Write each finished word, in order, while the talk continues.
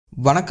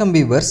வணக்கம்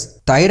viewers.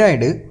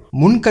 Thyroid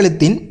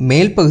முன்கழுத்தின்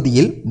மேல்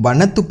பகுதியில்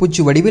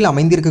வண்ணத்துப்பூச்சி வடிவில்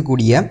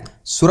அமைந்திருக்கக்கூடிய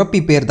சுரப்பி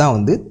பேர்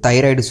தான்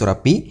தைராய்டு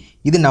சுரப்பி.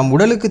 இது நம்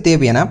உடலுக்கு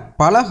தேவையான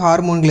பல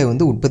ஹார்மோன்களை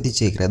உற்பத்தி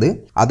செய்கிறது.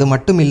 அது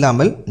மட்டும்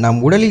இல்லாமல்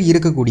நம் உடலில்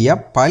இருக்கக்கூடிய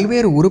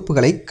பல்வேறு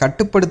உறுப்புகளை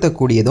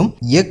கட்டுப்படுத்தக்கூடியதும்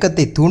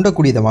இயக்கத்தை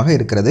தூண்டக்கூடியதுமாக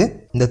இருக்கிறது.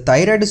 இந்த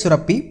தைராய்டு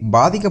சுரப்பி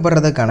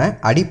பாதிக்கப்படுறதுக்கான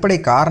அடிப்படை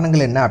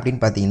காரணங்கள் என்ன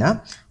அப்படின்னு பார்த்தீங்கன்னா,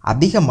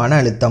 அதிக மன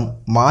அழுத்தம்,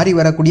 மாறி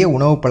வரக்கூடிய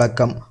உணவு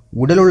பழக்கம்,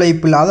 உடல்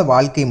உழைப்பில்லாத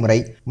வாழ்க்கை முறை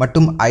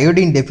மற்றும்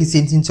அயோடின்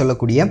டெஃபிஷியன்சின்னு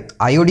சொல்லக்கூடிய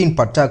அயோடின்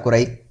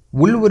பற்றாக்குறை,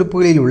 உள்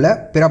உறுப்புகளில் உள்ள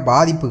பிற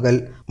பாதிப்புகள்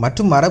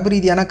மற்றும் மரபு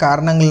ரீதியான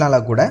காரணங்களால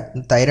கூட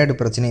இந்த தைராய்டு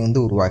பிரச்சனை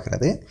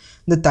உருவாகிறது.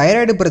 இந்த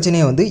தைராய்டு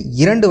பிரச்சனையை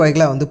இரண்டு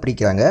வகைகளாக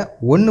பிரிக்கிறாங்க.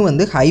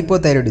 ஒன்று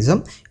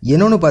ஹைப்போதைராய்டிசம்,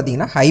 இன்னொன்று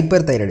பார்த்தீங்கன்னா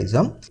ஹைப்பர்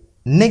தைராய்டிசம்.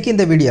 இன்றைக்கி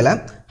இந்த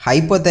வீடியோவில்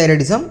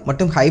ஹைப்போதைராய்டிசம்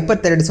மற்றும்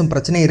ஹைப்பர் தைராய்டிசம்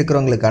பிரச்சனை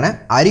இருக்கிறவங்களுக்கான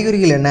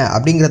அறிகுறிகள் என்ன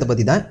அப்படிங்கிறத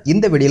பற்றி தான்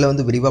இந்த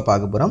வீடியோவில் விரிவாக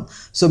பார்க்க போகிறோம்.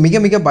 ஸோ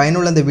மிக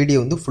பயனுள்ள இந்த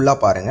வீடியோ ஃபுல்லாக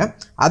பாருங்கள்.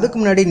 அதுக்கு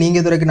முன்னாடி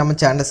நீங்கள் இதுவரைக்கும் நம்ம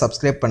சேனலை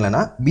சப்ஸ்கிரைப்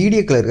பண்ணலைன்னா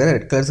வீடியோக்கில் இருக்கிற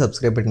ரெட் கலர்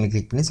சப்ஸ்கிரைப் பட்டனை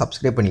கிளிக் பண்ணி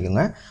சப்ஸ்கிரைப்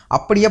பண்ணிக்கோங்க.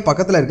 அப்படியே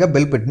பக்கத்தில் இருக்க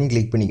பெல் பட்டனை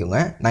கிளிக் பண்ணிக்கோங்க.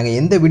 நாங்கள்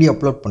எந்த வீடியோ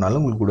அப்லோட் பண்ணாலும்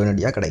உங்களுக்கு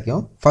உடனடியாக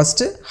கிடைக்கும்.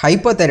 First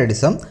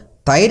hypothyroidism.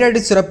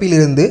 தைராய்டு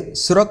சுரப்பிலிருந்து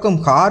சுரக்கும்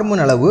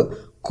ஹார்மோன் அளவு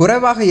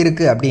குறைவாக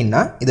இருக்குது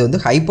அப்படின்னா இது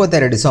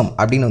ஹைப்போதைராய்டிசம்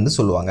அப்படின்னு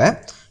சொல்லுவாங்க.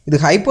 இது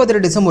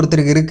ஹைப்போதைராய்டிசம்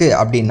ஒருத்தருக்கு இருக்குது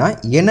அப்படின்னா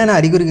என்னென்ன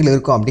அறிகுறிகள்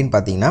இருக்கும் அப்படின்னு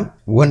பார்த்தீங்கன்னா,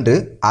 ஒன்று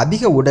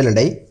அதிக உடல்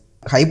எடை.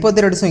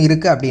 ஹைப்போதைராய்டிசம்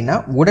இருக்குது அப்படின்னா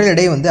உடல்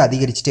எடை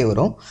அதிகரிச்சுட்டே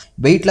வரும்.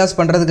 வெயிட் லாஸ்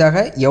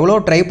பண்ணுறதுக்காக எவ்வளோ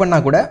ட்ரை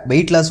பண்ணால் கூட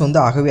வெயிட் லாஸ்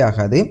ஆகவே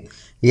ஆகாது.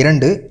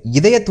 2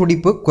 இதய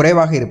துடிப்பு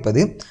குறைவாக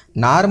இருப்பது.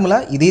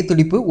 நார்மலாக இதய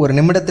துடிப்பு ஒரு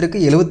நிமிடத்திற்கு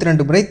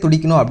 72 முறை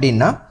துடிக்கணும்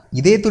அப்படின்னா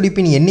இதய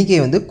துடிப்பின் எண்ணிக்கை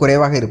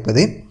குறைவாக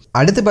இருப்பது.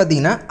 அடுத்து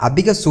பார்த்திங்கன்னா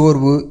அதிக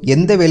சோர்வு,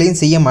 எந்த வேலையும்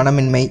செய்ய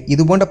மனமின்மை,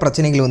 இது போன்ற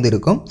பிரச்சனைகள்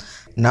இருக்கும்.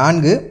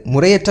 4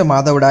 முறையற்ற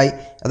மாதவிடாய்,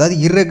 அதாவது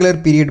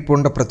இர்ரெகுலர் பீரியட்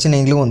போன்ற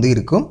பிரச்சனைகளும்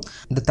இருக்கும்.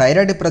 இந்த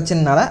தைராய்டு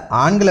பிரச்சனைனால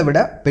ஆண்களை விட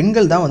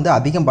பெண்கள் தான்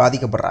அதிகம்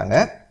பாதிக்கப்படுறாங்க.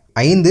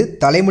 5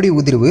 தலைமுடி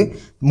உதிர்வு.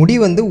 முடி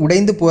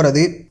உடைந்து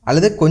போகிறது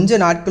அல்லது கொஞ்ச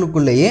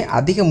நாட்களுக்குள்ளேயே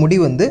அதிக முடி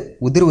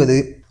உதிர்வது.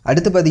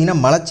 அடுத்து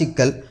பார்த்திங்கன்னா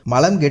மலச்சிக்கல்,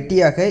 மலம்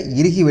கெட்டியாக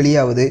இறுகி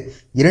வெளியாவது,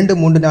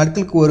 2-3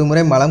 நாட்களுக்கு ஒரு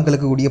முறை மலம்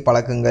கலக்கக்கூடிய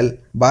பழக்கங்கள்.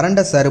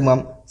 வறண்ட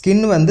சருமம்,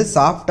 ஸ்கின்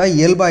சாஃப்டாக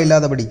இயல்பாக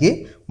இல்லாதபடிக்கு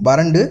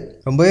வறண்டு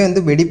ரொம்பவே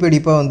வெடிப்பு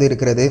வெடிப்பாக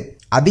இருக்கிறது.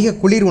 அதிக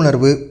குளிர்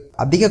உணர்வு,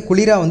 அதிக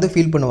குளிராக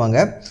ஃபீல் பண்ணுவாங்க.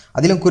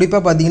 அதிலும்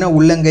குறிப்பாக பார்த்தீங்கன்னா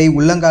உள்ளங்கை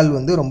உள்ளங்கால்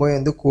ரொம்பவே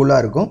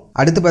கூலாக இருக்கும்.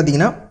 அடுத்து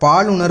பார்த்திங்கன்னா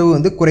பால்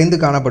உணர்வு குறைந்து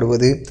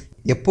காணப்படுவது,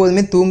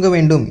 எப்போதுமே தூங்க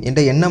வேண்டும்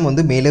என்ற எண்ணம்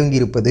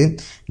மேலோங்கி இருப்பது,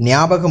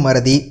 ஞாபக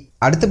மறதி.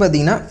 அடுத்து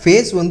பார்த்திங்கன்னா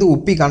ஃபேஸ்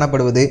உப்பி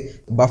காணப்படுவது,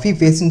 பஃபி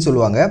ஃபேஸ்ன்னு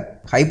சொல்லுவாங்க.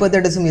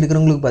 ஹைப்போதைராய்டிசம்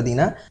இருக்கிறவங்களுக்கு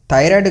பார்த்திங்கன்னா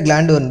தைராய்டு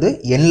கிளாண்ட்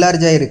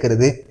என்லார்ஜாக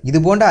இருக்கிறது. இது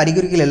போன்ற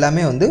அறிகுறிகள்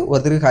எல்லாமே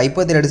ஒருத்தருக்கு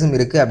ஹைப்போதைராய்டிசம்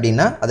இருக்குது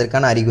அப்படின்னா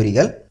அதற்கான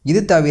அறிகுறிகள்.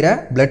 இது தவிர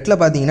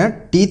பிளட்டில் பார்த்திங்கன்னா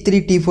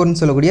T3 T4ன்னு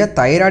சொல்லக்கூடிய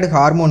தைராய்டு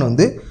ஹார்மோன்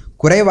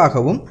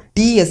குறைவாகவும்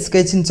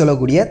TSHன்னு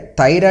சொல்லக்கூடிய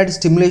தைராய்டு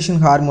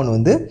ஸ்டிமுலேஷன் ஹார்மோன்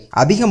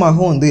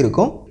அதிகமாகவும்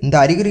இருக்கும். இந்த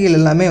அறிகுறிகள்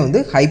எல்லாமே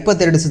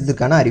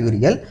ஹைப்போதைராய்டிசத்திற்கான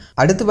அறிகுறிகள்.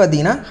 அடுத்து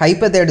பார்த்தீங்கன்னா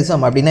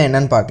ஹைப்போதைராய்டிசம் அப்படின்னா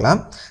என்னன்னு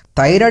பார்க்கலாம்.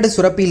 தைராய்டு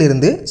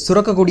சுரப்பிலிருந்து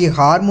சுரக்கக்கூடிய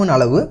ஹார்மோன்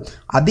அளவு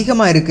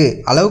அதிகமாக இருக்குது,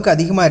 அளவுக்கு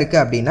அதிகமாக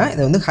இருக்குது அப்படின்னா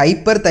இது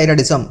ஹைப்பர்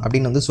தைராய்டிசம்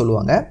அப்படின்னு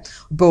சொல்லுவாங்க.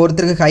 இப்போ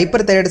ஒருத்தருக்கு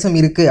ஹைப்பர் தைராய்டிசம்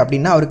இருக்குது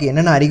அப்படின்னா அவருக்கு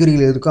என்னென்ன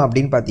அறிகுறிகள் இருக்கும்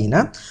அப்படின்னு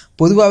பார்த்தீங்கன்னா,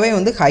 பொதுவாகவே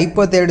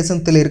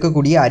ஹைப்போதைராய்டிசத்தில்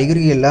இருக்கக்கூடிய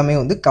அறிகுறிகள் எல்லாமே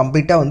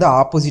கம்ப்ளீட்டாக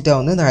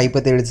ஆப்போசிட்டாக இந்த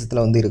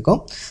ஹைப்போதைராய்டிசத்தில் இருக்கும்.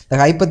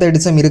 இந்த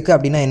ஹைப்போதைராய்டிசம் இருக்குது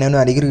அப்படின்னா என்னென்ன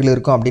அறிகுறிகள்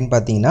இருக்கும் அப்படின்னு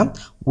பார்த்தீங்கன்னா,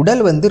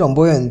 உடல்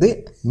ரொம்பவே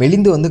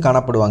மெலிந்து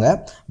காணப்படுவாங்க.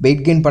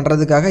 வெயிட் கெயின்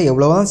பண்ணுறதுக்காக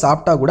எவ்வளோதான்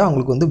சாப்பிட்டா கூட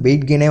அவங்களுக்கு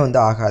வெயிட் கெயினே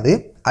ஆகாது.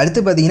 அடுத்து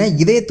பார்த்திங்கன்னா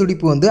இதய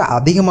துடிப்பு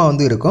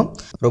அதிகமாக இருக்கும்.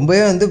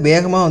 ரொம்பவே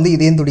வேகமாக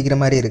இதயம் துடிக்கிற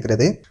மாதிரி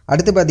இருக்கிறது.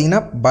 அடுத்து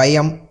பார்த்திங்கன்னா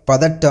பயம்,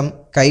 பதட்டம்,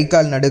 கை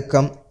கால்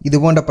நடுக்கம், இது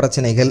போன்ற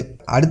பிரச்சனைகள்.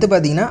 அடுத்து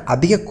பார்த்திங்கன்னா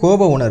அதிக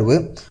கோப உணர்வு.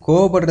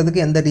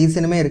 கோபப்படுறதுக்கு எந்த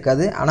ரீசனுமே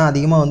இருக்காது, ஆனால்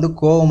அதிகமாக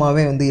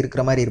கோபமாகவே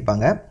இருக்கிற மாதிரி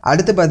இருப்பாங்க.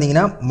 அடுத்து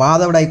பார்த்திங்கன்னா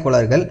மாதவிடாய்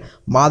கோளாறுகள்.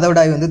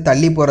 மாதவிடாய்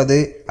தள்ளி போகிறது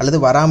அல்லது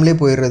வராமலே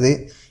போயிடுறது,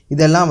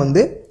 இதெல்லாம்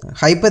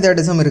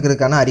ஹைப்போதைராய்டிசம்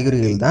இருக்கிறதுக்கான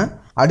அறிகுறிகள் தான்.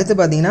 அடுத்து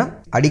பார்த்திங்கன்னா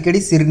அடிக்கடி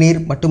சிறுநீர்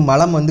மற்றும்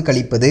மலம்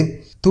கழிப்பது,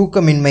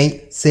 தூக்கமின்மை,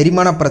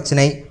 செரிமான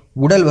பிரச்சனை,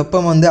 உடல்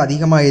வெப்பம்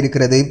அதிகமாக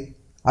இருக்கிறது.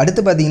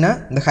 அடுத்து பார்த்திங்கன்னா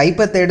இந்த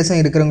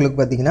ஹைப்போதைராய்டிசம் இருக்கிறவங்களுக்கு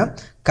பார்த்திங்கன்னா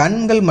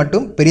கண்கள்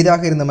மட்டும்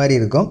பெரிதாக இருந்த மாதிரி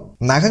இருக்கும்.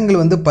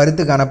 நகங்கள்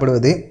பருத்து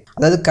காணப்படுவது,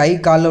 அதாவது கை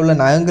காலில் உள்ள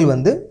நகங்கள்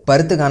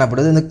பருத்து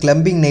காணப்படுவது, இந்த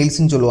கிளம்பிங்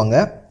நெயில்ஸ்ன்னு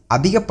சொல்லுவாங்க.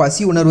 அதிக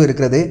பசி உணர்வு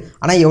இருக்கிறது,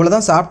 ஆனால் எவ்வளோ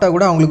தான் சாப்பிட்டா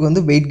கூட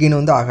அவங்களுக்கு வெயிட்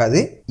கெயின் ஆகாது.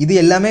 இது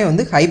எல்லாமே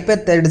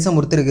ஹைப்பர் தைராய்டிசம்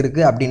ஒருத்தருக்கு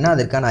இருக்குது அப்படின்னா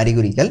அதற்கான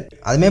அறிகுறிகள்.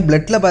 அதுமாதிரி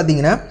பிளட்டில்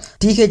பார்த்தீங்கன்னா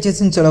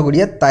THSன்னு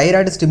சொல்லக்கூடிய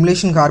தைராய்டு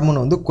ஸ்டிமுலேஷன்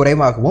ஹார்மோன்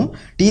குறைவாகவும்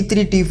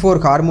T3 T4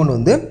 hormone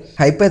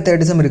hyper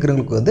thyroidism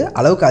இருக்கிறவங்களுக்கு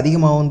அளவுக்கு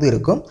அதிகமாகவும்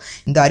இருக்கும்.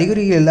 இந்த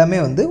அறிகுறிகள் எல்லாமே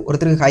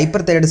ஒருத்தருக்கு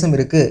ஹைப்பர் தைராய்டிசம்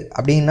இருக்குது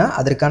அப்படின்னா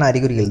அதற்கான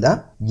அறிகுறிகள் தான்.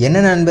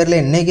 என்ன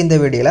நண்பர்களே, இன்னைக்கு இந்த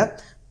வீடியோவில்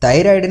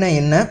தைராய்டுனா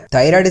என்ன,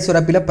 தைராய்டு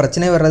சுரப்பில்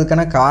பிரச்சனை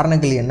வர்றதுக்கான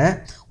காரணங்கள் என்ன,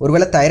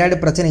 ஒருவேளை தைராய்டு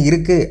பிரச்சனை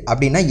இருக்குது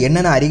அப்படின்னா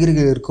என்னென்ன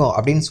அறிகுறிகள் இருக்கும்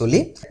அப்படின்னு சொல்லி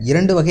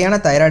 2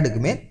 வகையான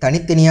தைராய்டுக்குமே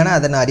தனித்தனியான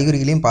அதன்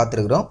அறிகுறிகளையும்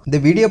பார்த்துருக்குறோம். இந்த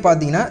வீடியோ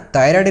பார்த்தீங்கன்னா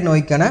தைராய்டு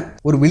நோய்க்கான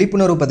ஒரு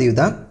விழிப்புணர்வு பதிவு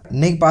தான்.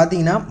 இன்னைக்கு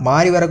பார்த்தீங்கன்னா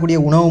மாறி வரக்கூடிய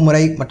உணவு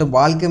முறை மற்றும்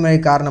வாழ்க்கை முறை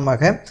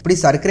காரணமாக இப்படி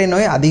சர்க்கரை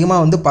நோய்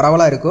அதிகமாக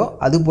பரவலாக இருக்கோ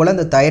அதுபோல்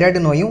இந்த தைராய்டு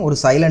நோயும் ஒரு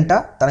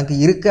சைலண்ட்டாக தனக்கு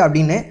இருக்குது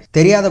அப்படின்னு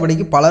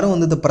தெரியாதபடிக்கு பலரும்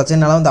இந்த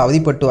பிரச்சனைனால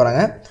அவதிப்பட்டு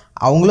வராங்க.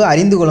 அவங்களும்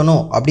அறிந்து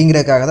கொள்ளணும்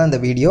அப்படிங்கிறதுக்காக தான் இந்த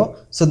வீடியோ.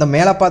 ஸோ இந்த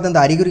மேலே பார்த்த இந்த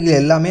அறிகுறிகள்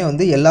எல்லாமே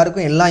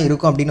எல்லாருக்கும் எல்லாம்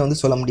இருக்கும் அப்படின்னு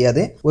சொல்ல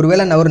முடியாது.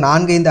 ஒருவேளை ஒரு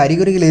 4-5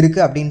 அறிகுறிகள்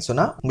இருக்குது அப்படின்னு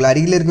சொன்னால் உங்கள்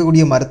அருகில்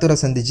இருக்கக்கூடிய மருத்துவரை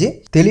சந்தித்து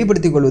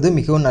தெளிவுபடுத்திக் கொள்வது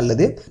மிகவும்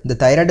நல்லது. இந்த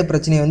தைராய்டு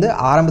பிரச்சனையை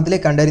ஆரம்பத்திலே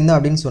கண்டறிந்தோம்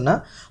அப்படின்னு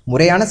சொன்னால்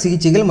முறையான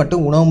சிகிச்சைகள்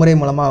மற்றும் உணவு முறை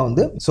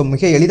மூலமாக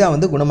மிக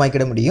எளிதாக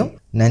குணமாக்கிட முடியும்.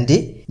 நன்றி.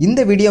 இந்த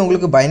வீடியோ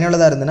உங்களுக்கு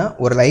பயனுள்ளதாக இருந்ததுன்னா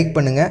ஒரு லைக்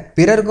பண்ணுங்கள்.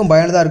 பிறருக்கும்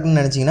பயனுள்ளதாக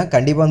இருக்குன்னு நினச்சிங்கன்னா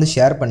கண்டிப்பாக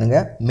ஷேர்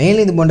பண்ணுங்கள்.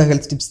 மேலும் இது போன்ற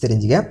ஹெல்த் டிப்ஸ்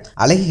தெரிஞ்சுக்க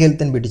அழகி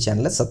ஹெல்த் அண்ட் பியூட்டி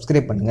சேனலை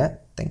சப்ஸ்கிரைப் பண்ணுங்கள்.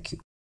 Thank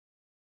you.